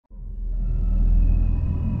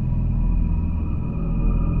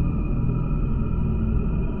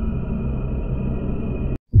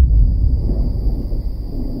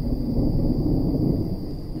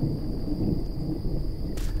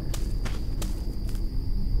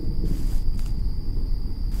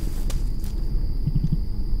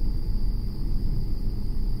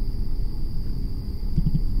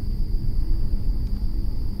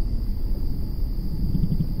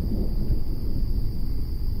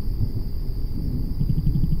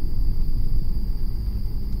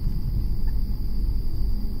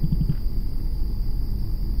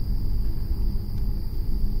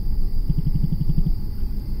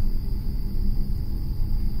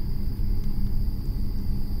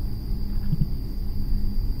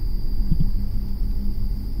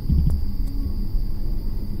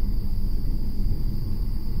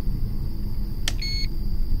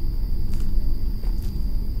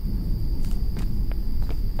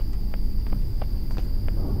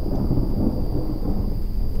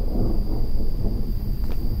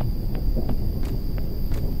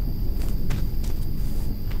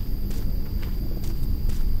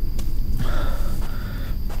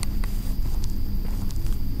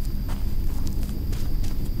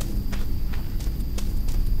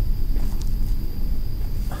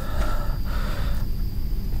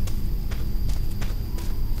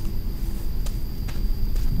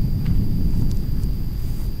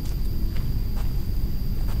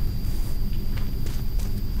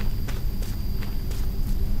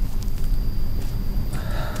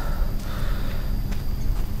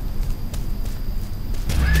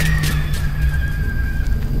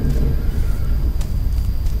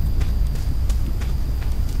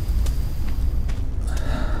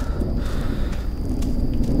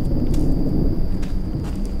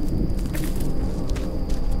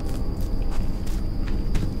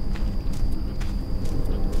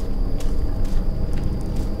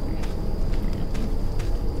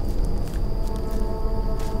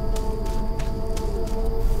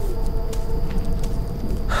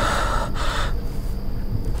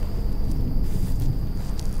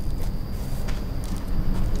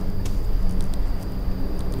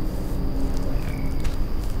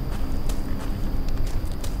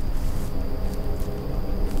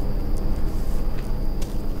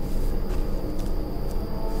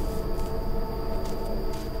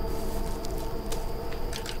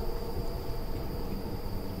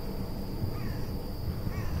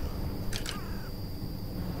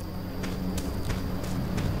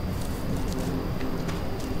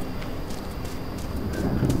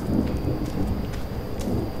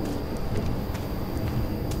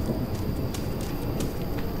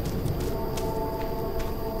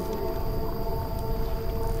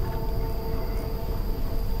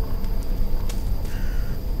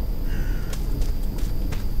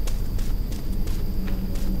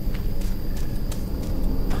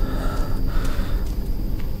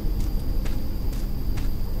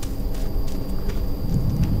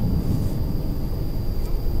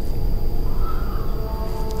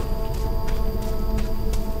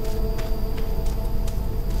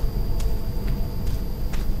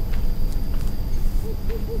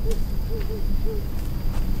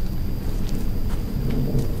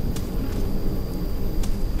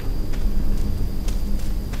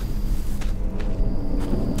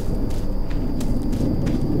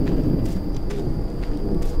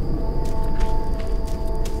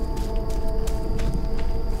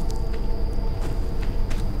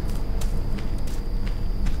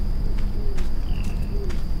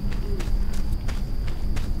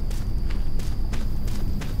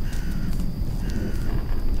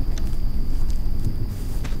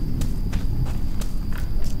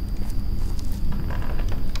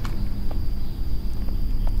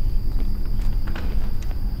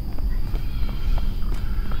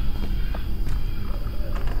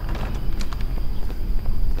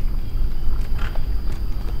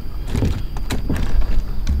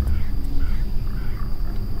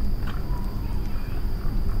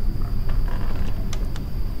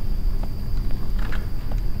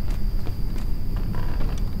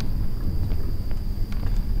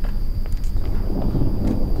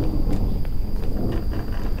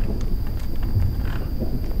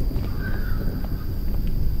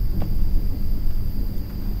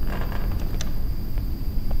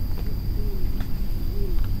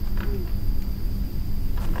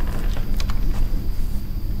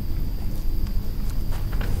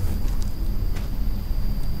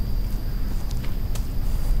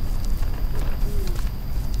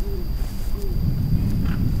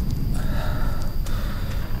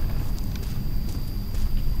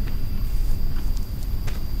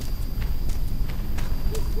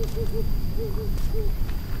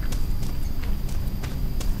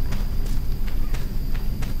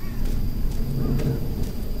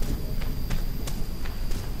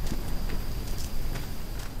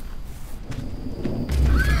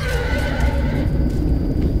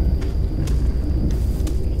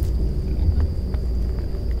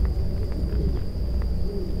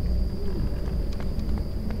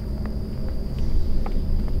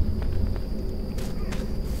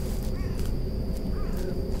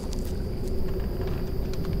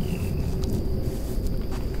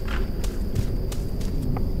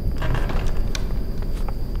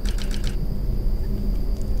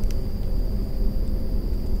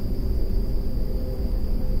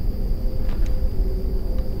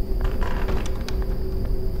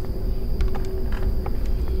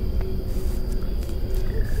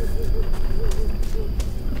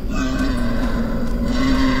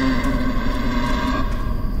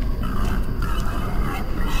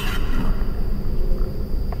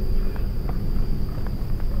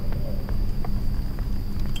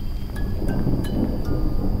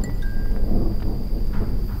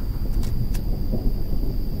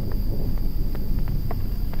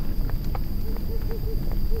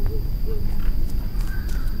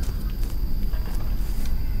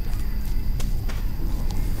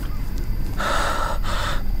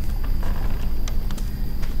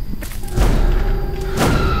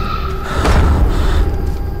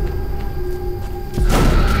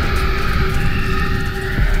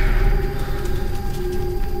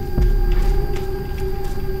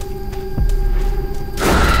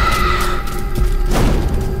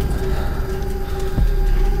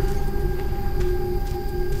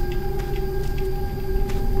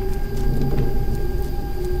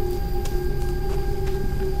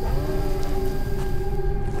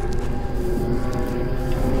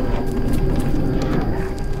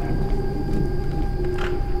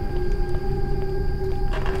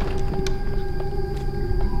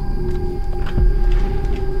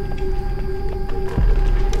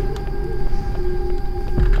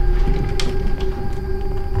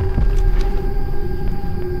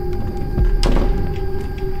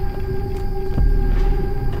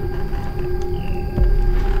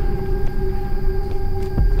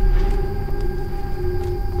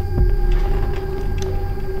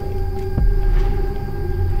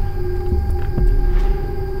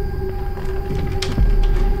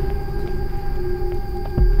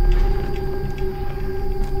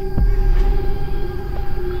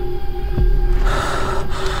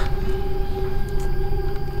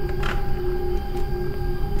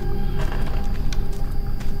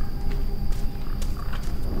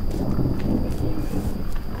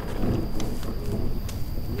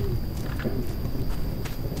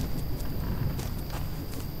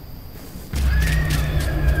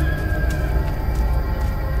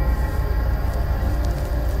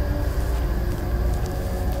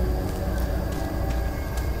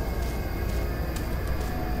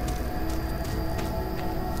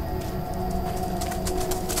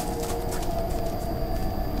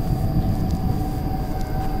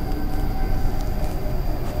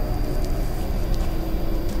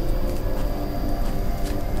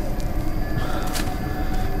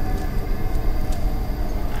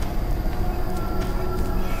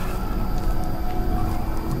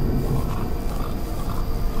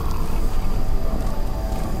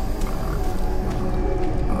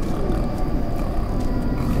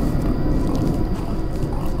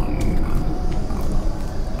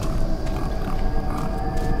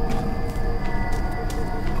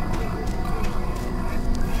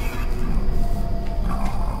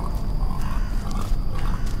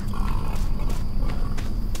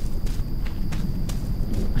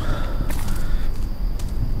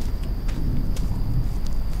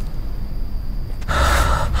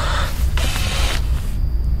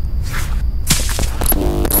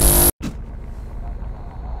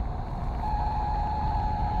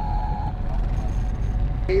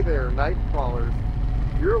Hey there, night crawlers.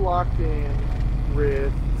 You're locked in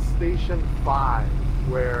with Station 5,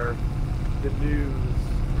 where the news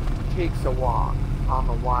takes a walk on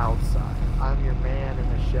the wild side. I'm your man in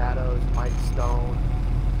the shadows, Mike Stone.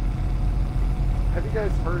 Have you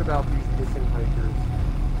guys heard about these missing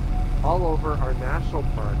hikers all over our national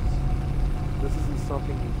parks? This isn't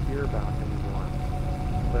something you hear about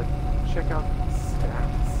anymore, but check out the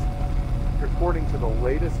stats. According to the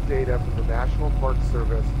latest data from the National Park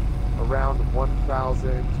Service, around 1,000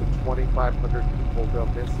 to 2,500 people go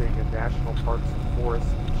missing in national parks and forests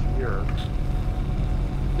each year.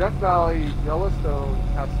 Death Valley, Yellowstone,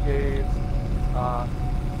 Cascades,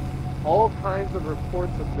 all kinds of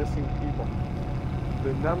reports of missing people.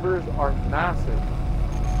 The numbers are massive.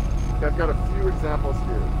 I've got a few examples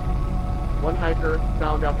here. One hiker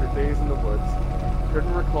found after days in the woods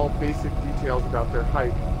couldn't recall basic details about their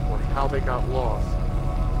hike or how they got lost.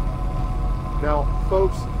 Now,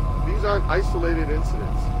 folks, these aren't isolated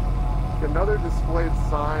incidents. Another displayed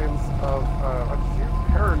signs of acute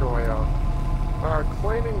paranoia,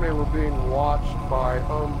 claiming they were being watched by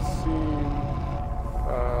unseen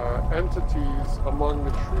entities among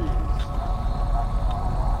the trees.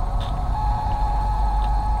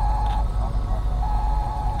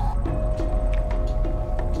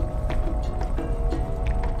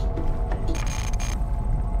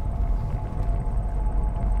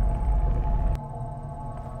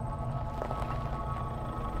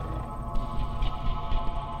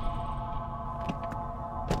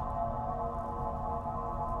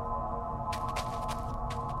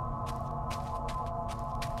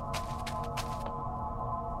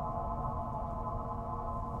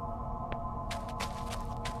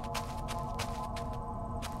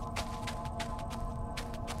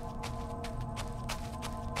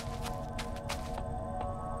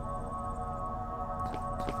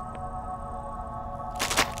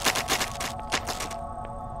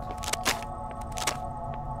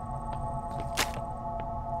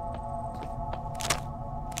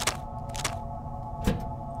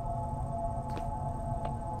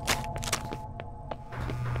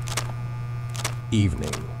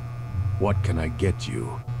 Evening. What can I get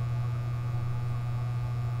you?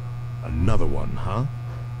 Another one, huh?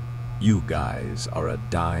 You guys are a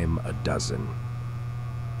dime a dozen.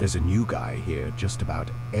 There's a new guy here just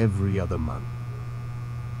about every other month.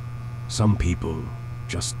 Some people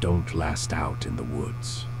just don't last out in the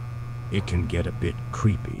woods. It can get a bit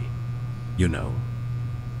creepy, you know.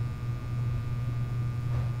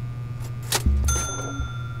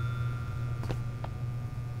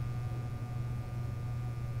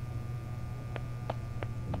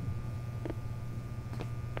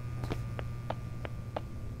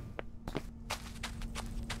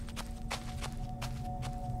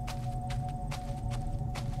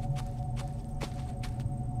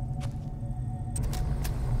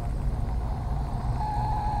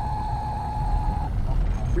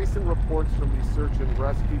 Recent reports from these search and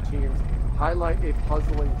rescue teams highlight a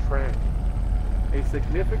puzzling trend. A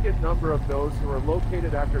significant number of those who are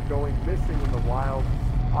located after going missing in the wild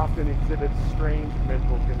often exhibit strange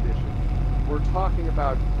mental conditions. We're talking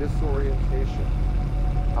about disorientation,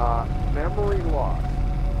 memory loss,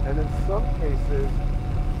 and in some cases,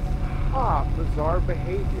 bizarre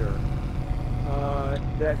behavior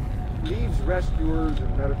that leaves rescuers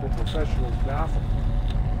and medical professionals baffled.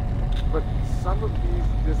 But some of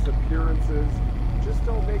these disappearances just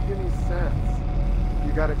don't make any sense.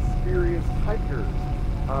 You got experienced hikers,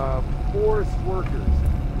 forest workers,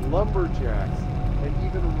 lumberjacks, and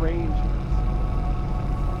even rangers.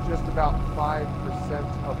 Just about 5%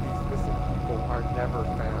 of these missing people are never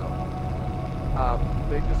found.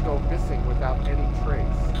 They just go missing without any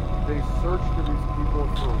trace. They search for these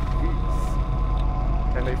people for weeks,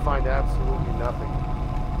 and they find absolutely nothing.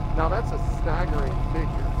 Now that's a staggering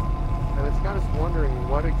figure. And it's got us wondering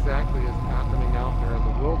what exactly is happening out there in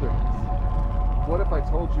the wilderness. What if I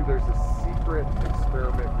told you there's a secret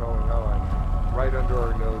experiment going on right under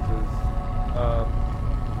our noses?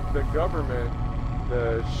 The government,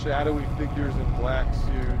 the shadowy figures in black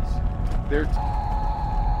suits, they're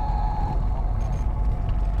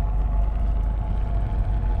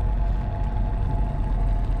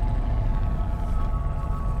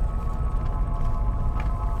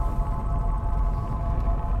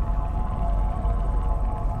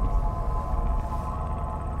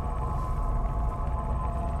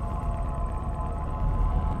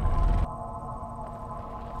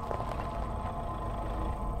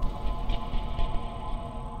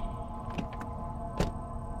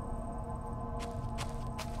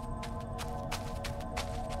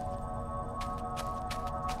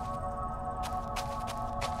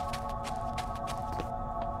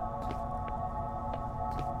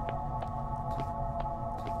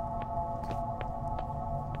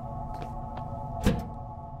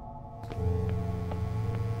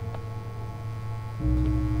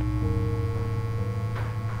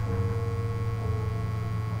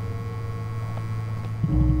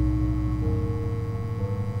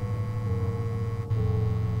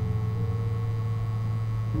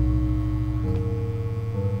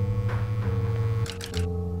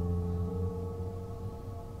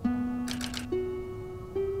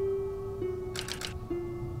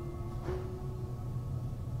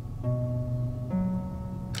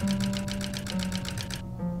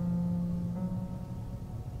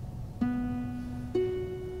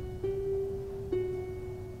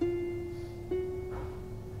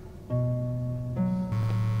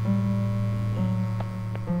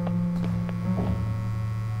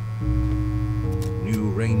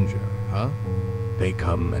They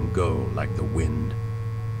come and go like the wind.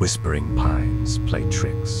 Whispering pines play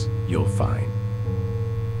tricks, you'll find.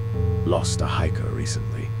 Lost a hiker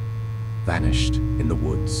recently. Vanished in the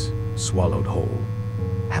woods, swallowed whole.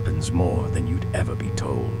 Happens more than you'd ever be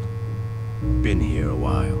told. Been here a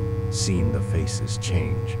while, seen the faces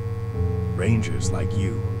change. Rangers like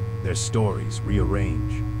you, their stories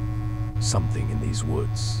rearrange. Something in these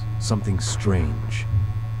woods, something strange.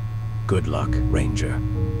 Good luck, Ranger.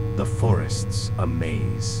 The forest's a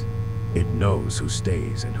maze. It knows who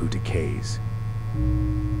stays and who decays.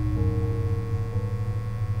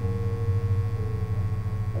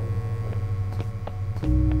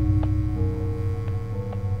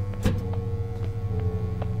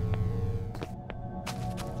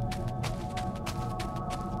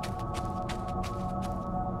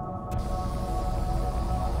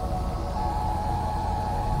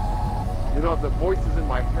 You know, the voices in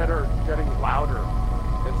my head are getting louder.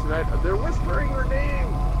 And tonight, they're whispering her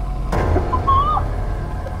name.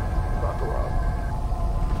 Buckle up.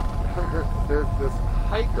 There's this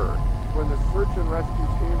hiker. When the search and rescue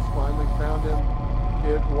teams finally found him,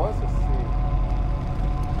 it was a scene.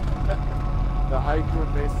 The hiker,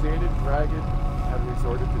 emaciated, ragged, had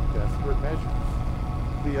resorted to desperate measures.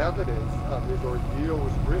 The evidence of his ordeal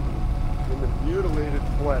was written in the mutilated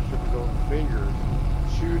flesh of his own fingers,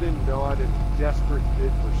 chewed and gnawed in desperate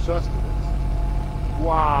bid for sustenance.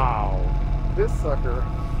 Wow! This sucker,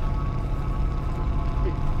 he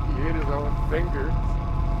ate his own fingers.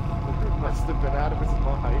 He must have been out of his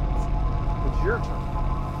mind. It's your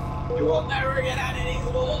turn. You will never get out of these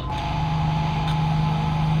woods!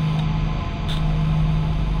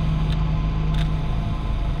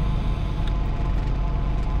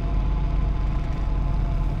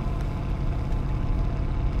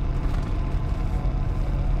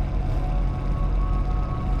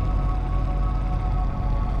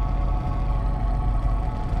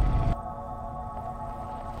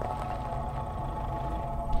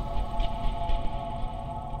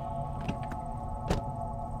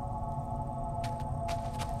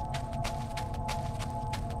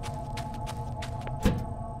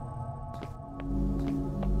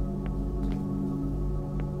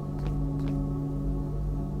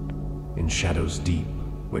 In shadows deep,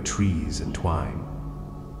 where trees entwine,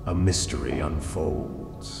 a mystery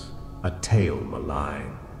unfolds, a tale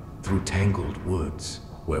malign. Through tangled woods,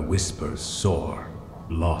 where whispers soar,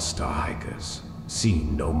 lost are hikers,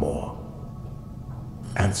 seen no more.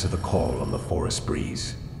 Answer the call on the forest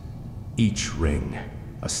breeze. Each ring,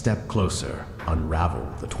 a step closer, unravel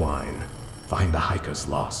the twine. Find the hikers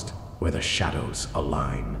lost, where the shadows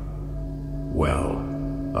align. Well,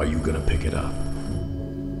 are you gonna pick it up?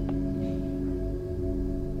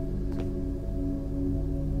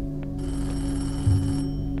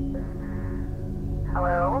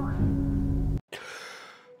 Hello?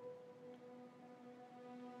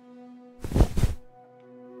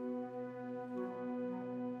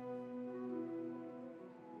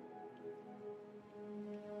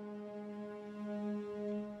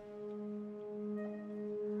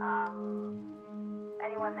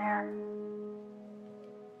 Anyone there?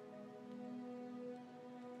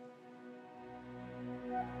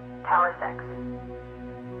 Tower 6.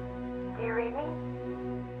 Do you read me?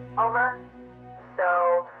 Over.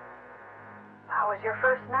 So, how was your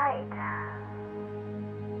first night?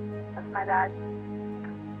 That's my dad.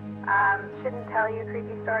 Shouldn't tell you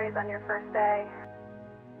creepy stories on your first day.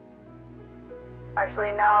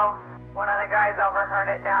 Actually, no. One of the guys overheard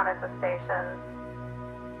it down at the station.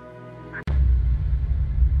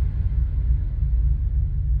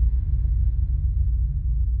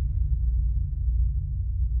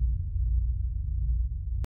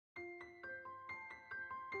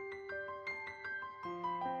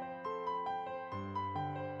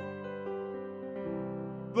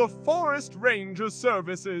 The Forest Ranger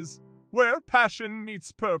Services, where passion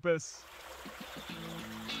meets purpose.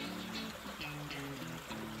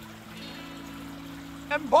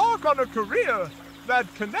 Embark on a career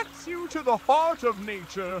that connects you to the heart of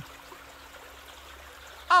nature.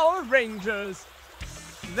 Our Rangers,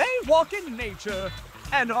 they walk in nature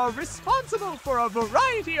and are responsible for a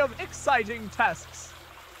variety of exciting tasks,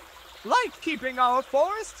 like keeping our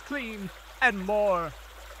forests clean and more.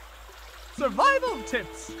 Survival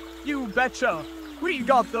tips, you betcha. We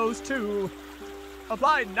got those too.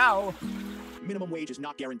 Apply now. Minimum wage is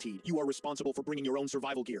not guaranteed. You are responsible for bringing your own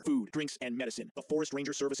survival gear, food, drinks, and medicine. The Forest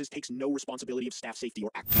Ranger Services takes no responsibility of staff safety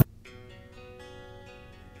or act.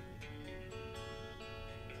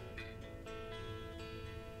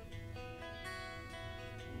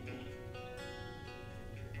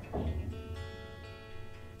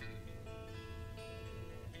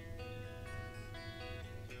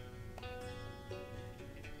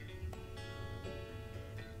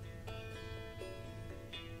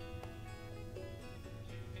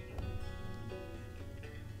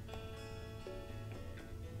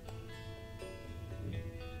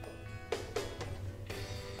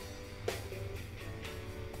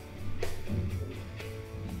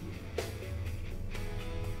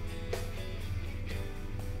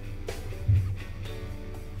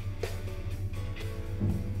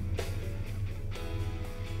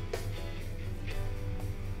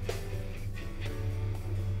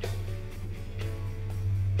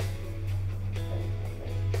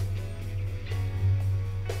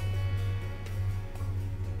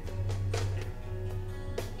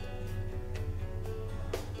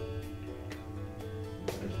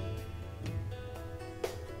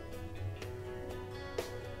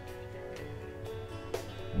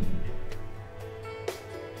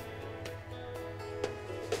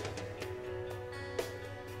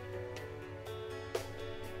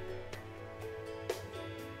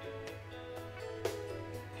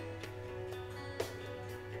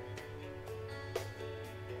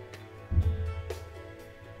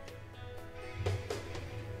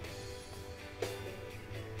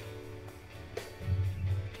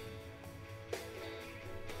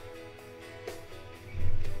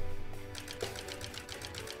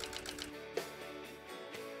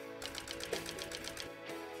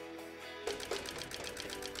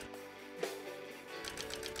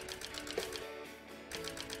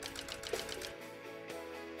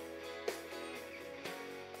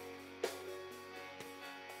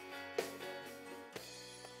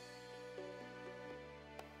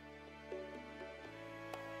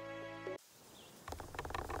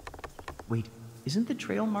 Wait, isn't the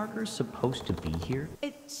trail marker supposed to be here?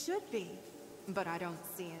 It should be, but I don't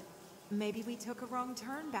see it. Maybe we took a wrong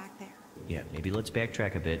turn back there. Yeah, maybe let's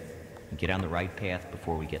backtrack a bit and get on the right path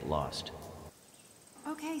before we get lost.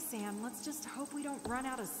 Okay, Sam, let's just hope we don't run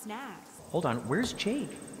out of snacks. Hold on, where's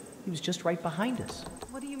Jake? He was just right behind us.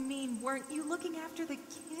 What do you mean? Weren't you looking after the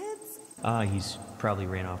kids? He's probably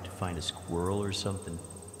ran off to find a squirrel or something.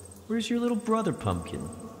 Where's your little brother, Pumpkin?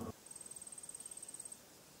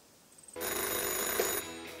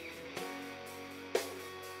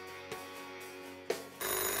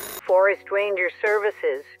 Forest Ranger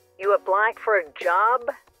Services. You applied for a job?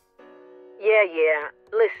 Yeah.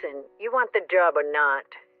 Listen, you want the job or not?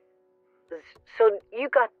 So you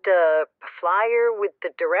got a flyer with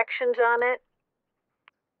the directions on it?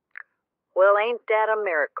 Well, ain't that a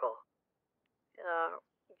miracle?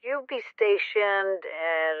 You'll be stationed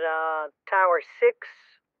at Tower 6.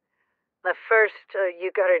 First,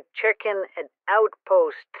 you gotta check in at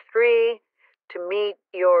Outpost 3 to meet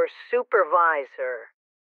your supervisor.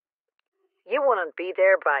 You want to be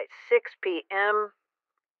there by 6 p.m.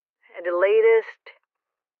 At the latest,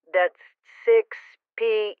 that's 6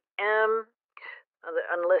 p.m.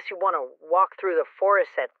 Unless you want to walk through the forest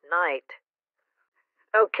at night.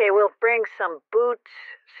 Okay, we'll bring some boots,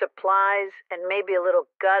 supplies, and maybe a little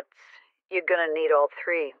guts. You're gonna need all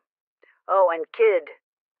three. Oh, and kid,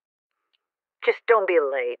 just don't be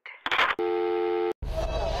late.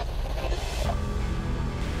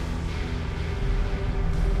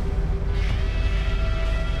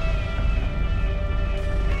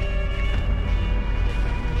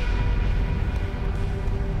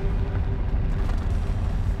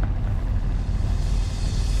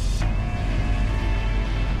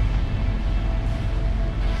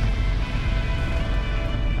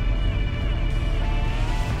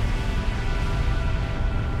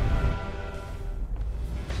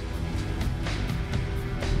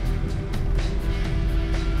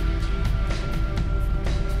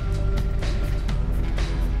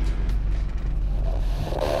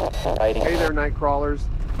 Hey there, night crawlers.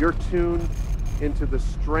 You're tuned into the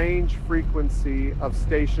strange frequency of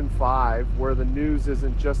Station 5, where the news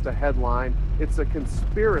isn't just a headline, it's a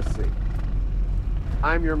conspiracy.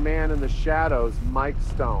 I'm your man in the shadows, Mike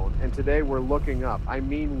Stone, and today we're looking up. I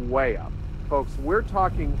mean way up. Folks, we're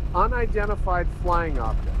talking unidentified flying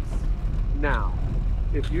objects. Now,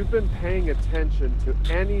 if you've been paying attention to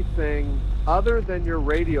anything other than your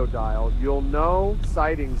radio dial, you'll know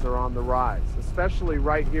sightings are on the rise, especially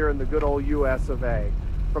right here in the good old US of A.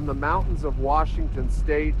 From the mountains of Washington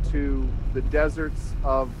State to the deserts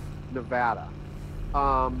of Nevada.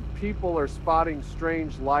 People are spotting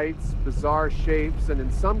strange lights, bizarre shapes, and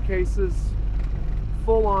in some cases,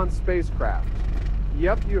 full-on spacecraft.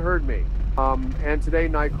 Yep, you heard me. And today,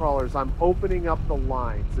 night crawlers, I'm opening up the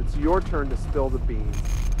lines. It's your turn to spill the beans.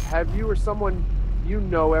 Have you or someone you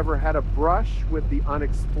know ever had a brush with the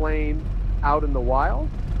unexplained out in the wild?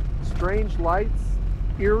 Strange lights,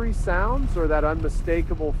 eerie sounds, or that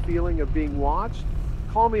unmistakable feeling of being watched?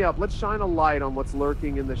 Call me up. Let's shine a light on what's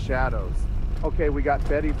lurking in the shadows. Okay, we got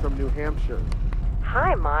Betty from New Hampshire.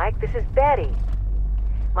 Hi, Mike. This is Betty.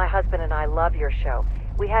 My husband and I love your show.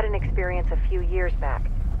 We had an experience a few years back.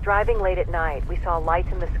 Driving late at night, we saw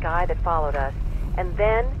lights in the sky that followed us, and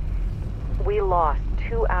then we lost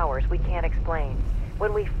 2 hours we can't explain.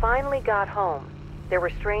 When we finally got home, there were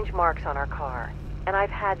strange marks on our car, and I've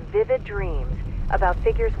had vivid dreams about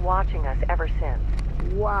figures watching us ever since.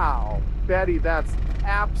 Wow, Betty, that's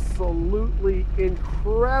absolutely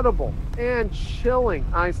incredible and chilling.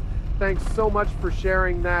 Thanks so much for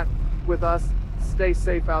sharing that with us. Stay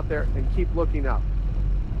safe out there and keep looking up.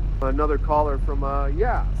 Another caller from,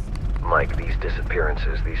 Yas. Mike, these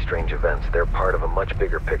disappearances, these strange events, they're part of a much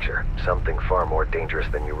bigger picture. Something far more dangerous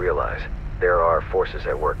than you realize. There are forces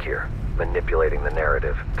at work here, manipulating the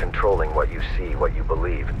narrative, controlling what you see, what you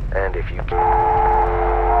believe, and if you...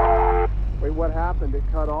 Wait, what happened? It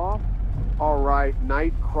cut off? All right,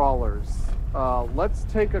 night crawlers. Let's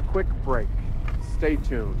take a quick break. Stay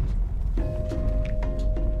tuned.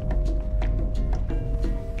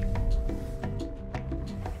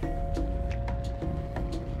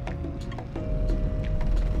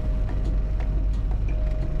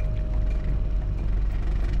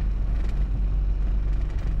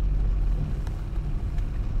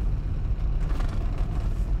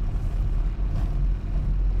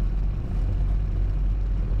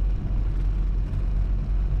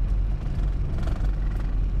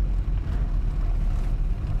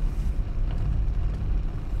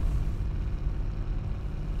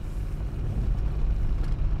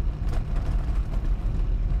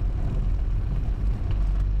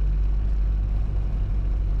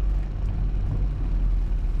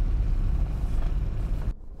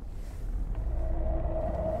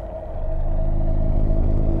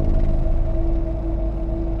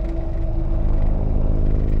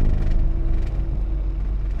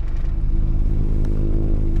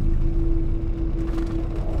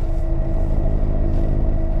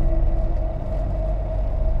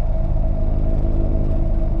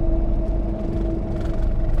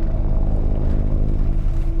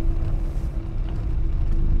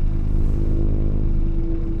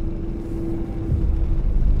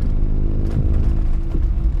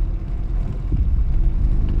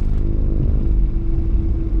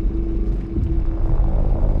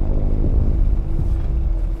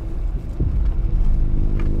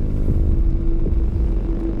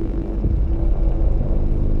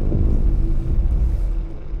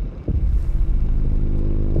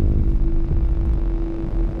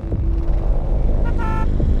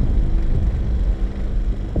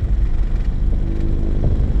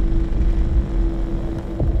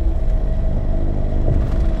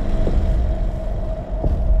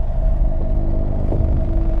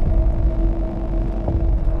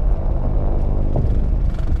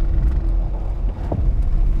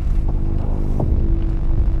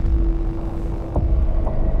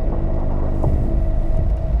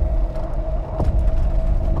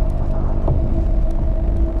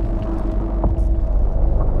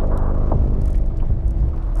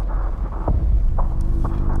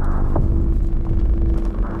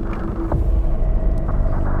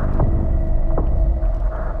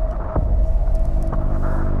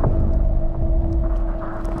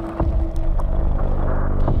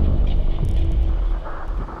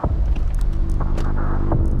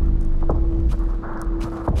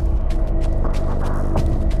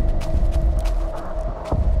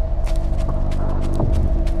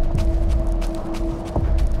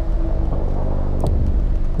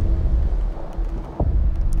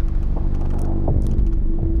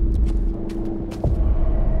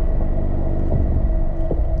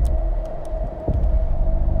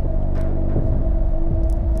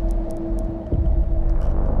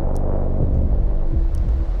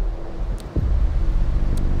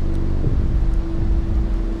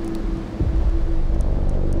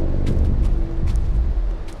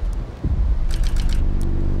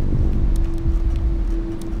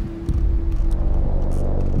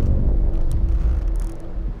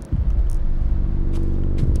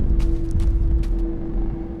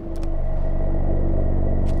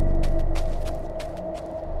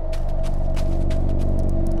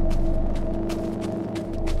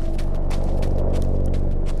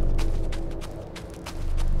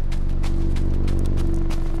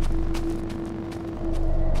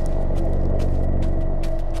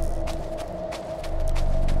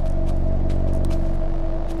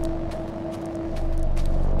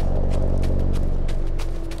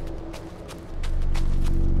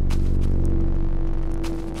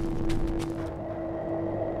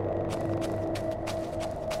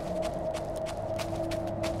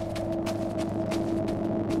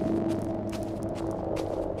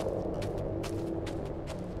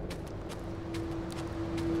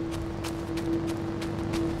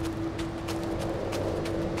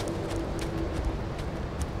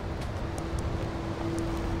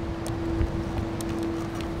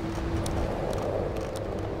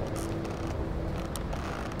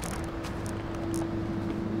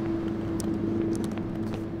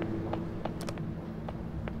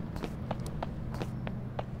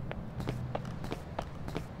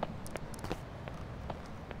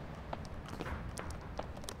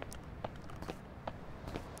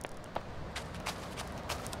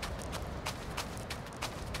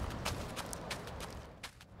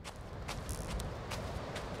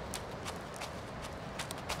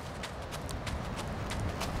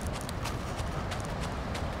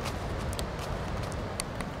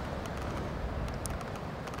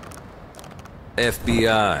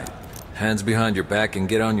 FBI. Hands behind your back and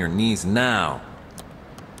get on your knees now.